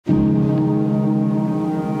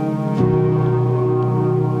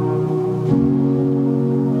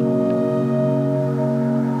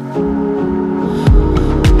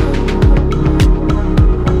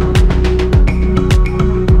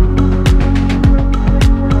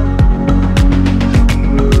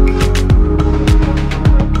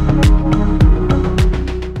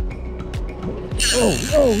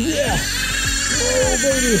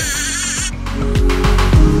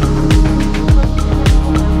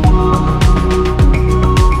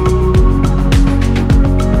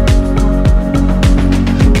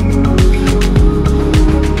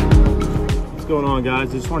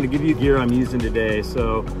guys, I just wanted to give you gear I'm using today.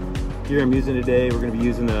 So gear I'm using today, we're going to be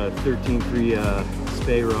using a 13.3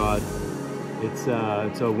 Spey rod. It's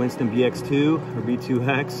a Winston BX2 or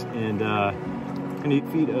B2X, and 8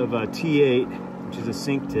 feet of T8, which is a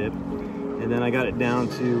sink tip. And then I got it down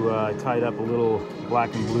to tied up a little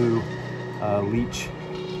black and blue leech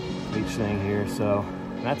thing here. So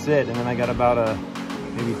that's it. And then I got about a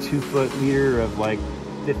maybe 2-foot leader of like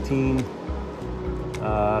 15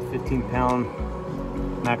 pound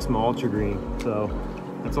Maxima Ultra Green. So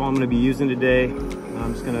that's all I'm going to be using today.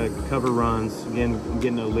 I'm just going to cover runs. Again, I'm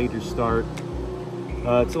getting a later start.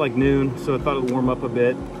 It's like noon, so I thought it would warm up a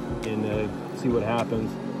bit and see what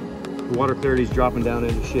happens. The water clarity is dropping down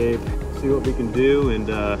into shape. See what we can do, and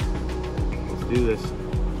let's do this.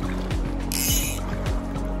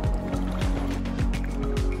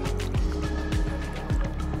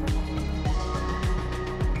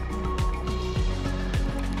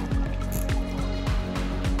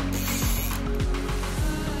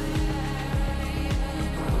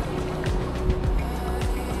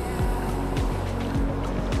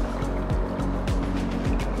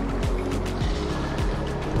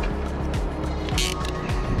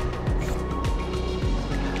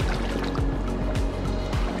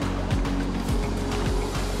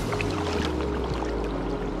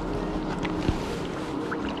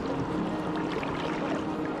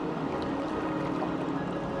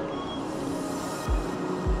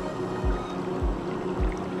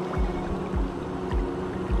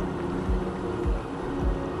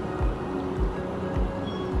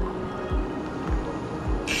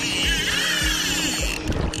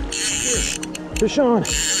 Fish on.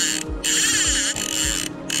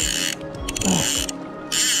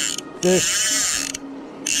 Fish.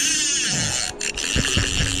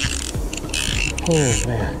 Oh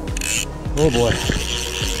man. Oh boy.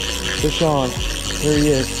 Fish on. There he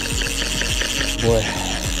is. Boy.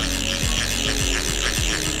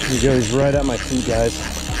 Here we go. He's right at my feet, guys.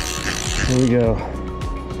 Here we go.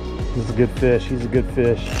 He's a good fish. He's a good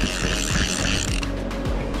fish.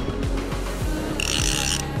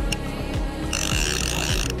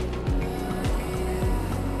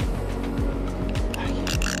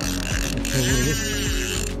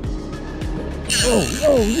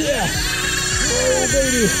 Oh yeah! Whoa,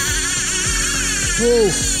 baby! Whoa!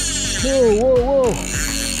 Whoa! Whoa! Whoa!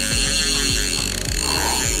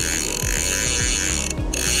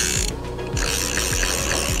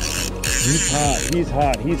 He's hot! He's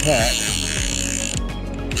hot! He's hot!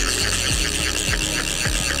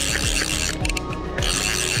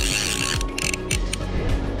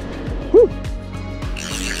 Woo!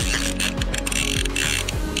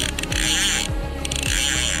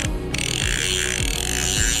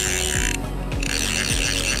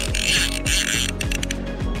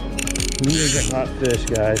 He is a hot fish,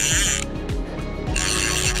 guys.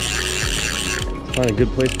 Find a good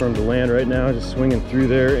place for him to land right now. Just swinging through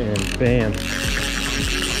there and bam.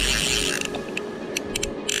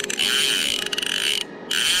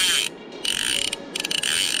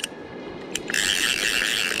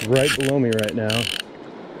 Right below me right now.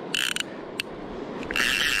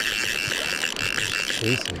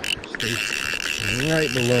 Chasing.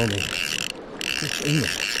 Right below me. Just in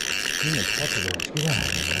the touch of it. Get out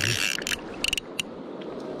of here, man.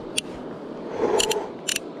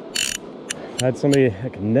 If I had somebody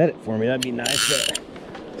that could net it for me, that'd be nice, but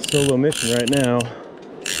solo mission right now.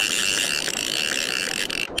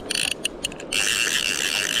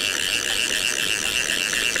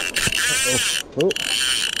 Uh-oh. Oh.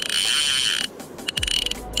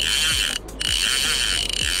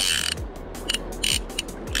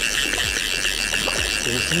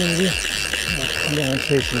 Come on,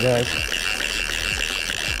 chasing, guys.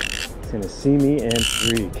 It's gonna see me and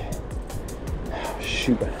freak. Oh,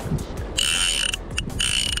 shoot.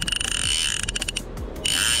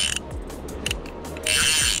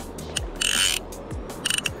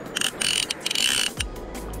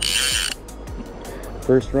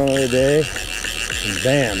 First run of the day, and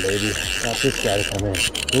bam, baby. Got this guy to come in.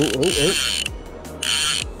 Oh, oh, oh.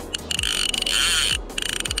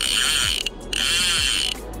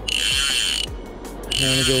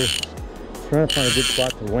 Trying to find a good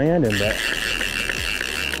spot to land him, but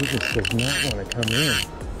he just does not want to come in.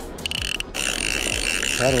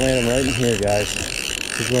 Try to land him right in here, guys.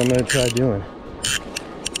 This is what I'm going to try doing.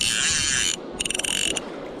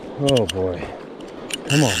 Oh boy.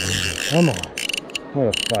 Come on, baby. Come on. What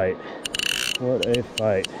a fight. What a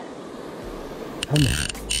fight. Come on.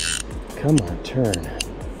 Come on, turn.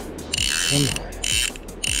 Come on.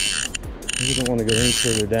 I don't want to go any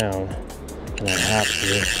further down than I have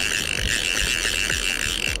to.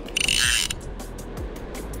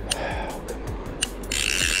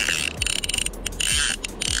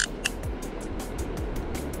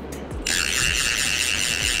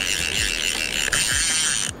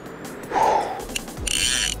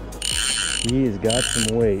 he has got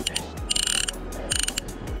some weight.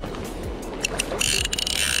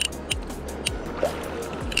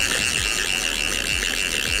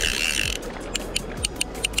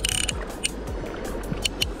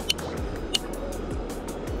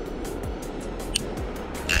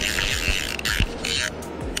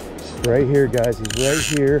 Right here, guys, he's right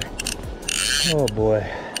here. Oh boy,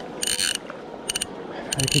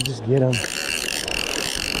 if I could just get him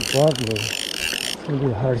above me, it's gonna be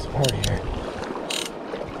the hardest part here.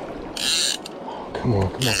 Oh, come on,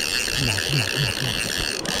 come on, come on, come on, come on, come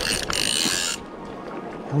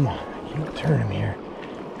on. Come on, I can't turn him here.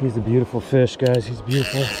 He's a beautiful fish, guys, he's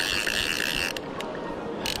beautiful.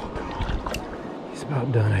 Oh, come on, he's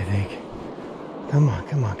about done, I think. Come on,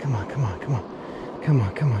 come on, come on, come on, come on. Come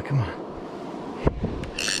on, come on, come on.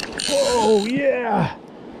 Whoa, yeah!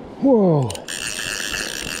 Whoa!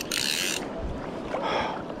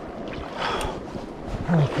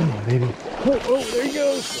 Oh, come on, baby. Oh, oh, there he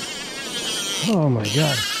goes! Oh my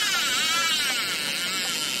God.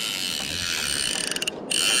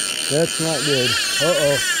 That's not good.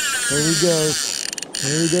 Uh-oh. There he goes.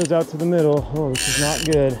 There he goes out to the middle. Oh, this is not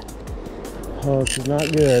good. Oh, this is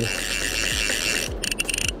not good.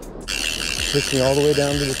 Pushed me all the way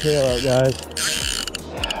down to the tail out, guys.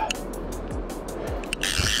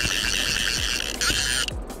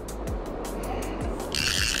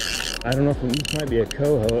 I don't know if this might be a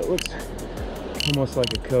coho. It looks almost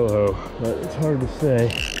like a coho, but it's hard to say.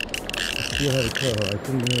 I still have a coho. I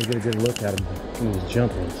couldn't really get a good look at him when he was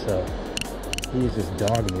jumping, so he's just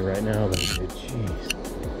dogging me right now, little dude. Jeez.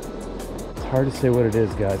 It's hard to say what it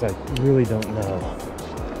is, guys. I really don't know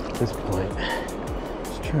at this point.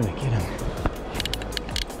 Just trying to get him.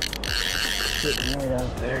 Sitting right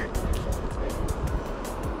out there.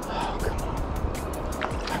 Oh, come on.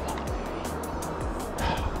 Come on, baby.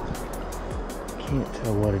 Can't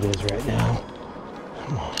tell what it is right now.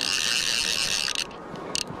 Come on.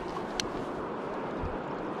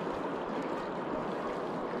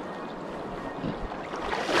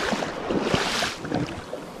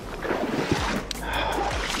 Oh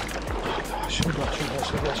gosh, oh gosh, oh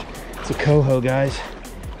gosh, oh gosh. It's a coho, guys.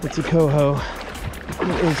 It's a coho.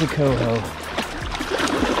 It is a coho.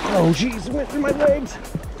 Oh, jeez, it went through my legs.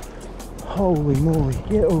 Holy moly,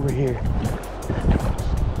 get over here.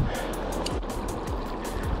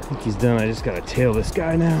 I think he's done. I just gotta tail this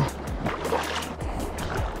guy now.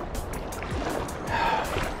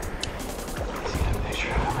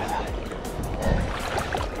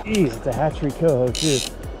 Jeez, it's a hatchery coho too.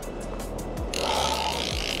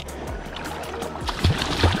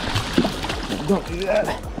 Don't do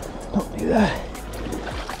that. Don't do that.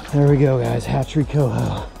 There we go, guys. Hatchery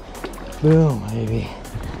coho. Boom, baby.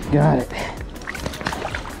 Got it.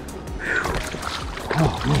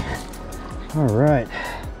 Oh, man. All right.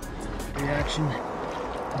 Reaction.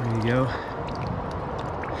 There you go.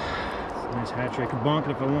 It's a nice hatchery. I could bonk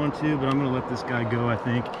it if I want to, but I'm going to let this guy go, I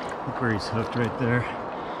think. Look where he's hooked right there.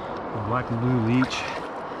 The black and blue leech.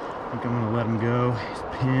 I think I'm going to let him go. He's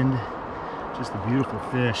pinned. Just a beautiful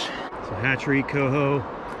fish. So hatchery coho.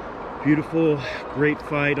 Beautiful, great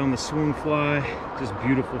fight on the swung fly. Just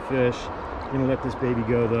beautiful fish. I'm gonna let this baby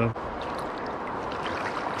go though.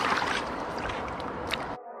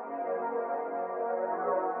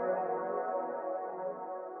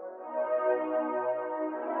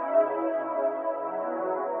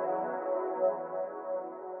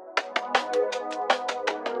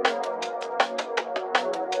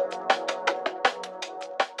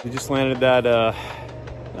 We just landed that, I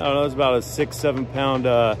don't know, it was about a 6-7 pound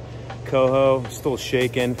coho, still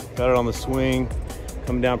shaking. Got it on the swing,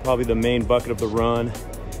 coming down probably the main bucket of the run,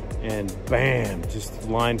 and bam, just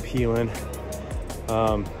line peeling.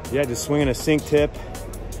 Yeah, just swinging a sink tip,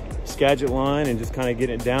 Skagit line, and just kind of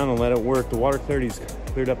getting it down and let it work. The water clarity's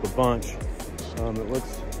cleared up a bunch. It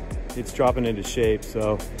looks, it's dropping into shape.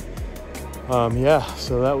 So yeah,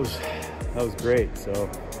 so that was great. So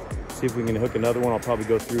see if we can hook another one. I'll probably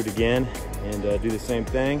go through it again and do the same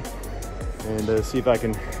thing, and see if I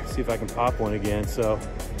can pop one again. So,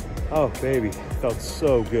 oh baby, felt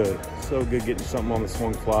so good getting something on the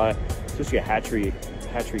swung fly, especially a hatchery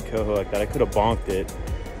coho like that. I could have bonked it,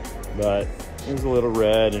 but it was a little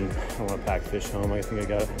red, and I don't want to pack fish home. I think I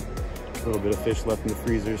got a little bit of fish left in the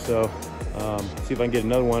freezer, so see if I can get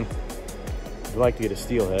another one. I'd like to get a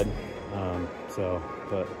steelhead,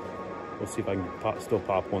 but we'll see if I can still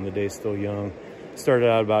pop one. The day's still young. Started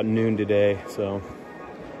out about noon today, so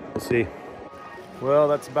we'll see. Well,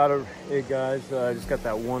 that's about it, guys. I just got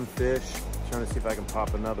that one fish. Trying to see if I can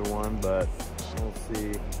pop another one, but we'll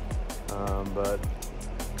see. But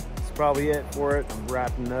it's probably it for it. I'm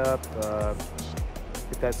wrapping up.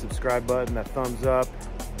 hit that subscribe button, that thumbs up,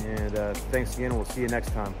 and thanks again. We'll see you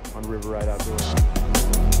next time on River Ride Outdoors.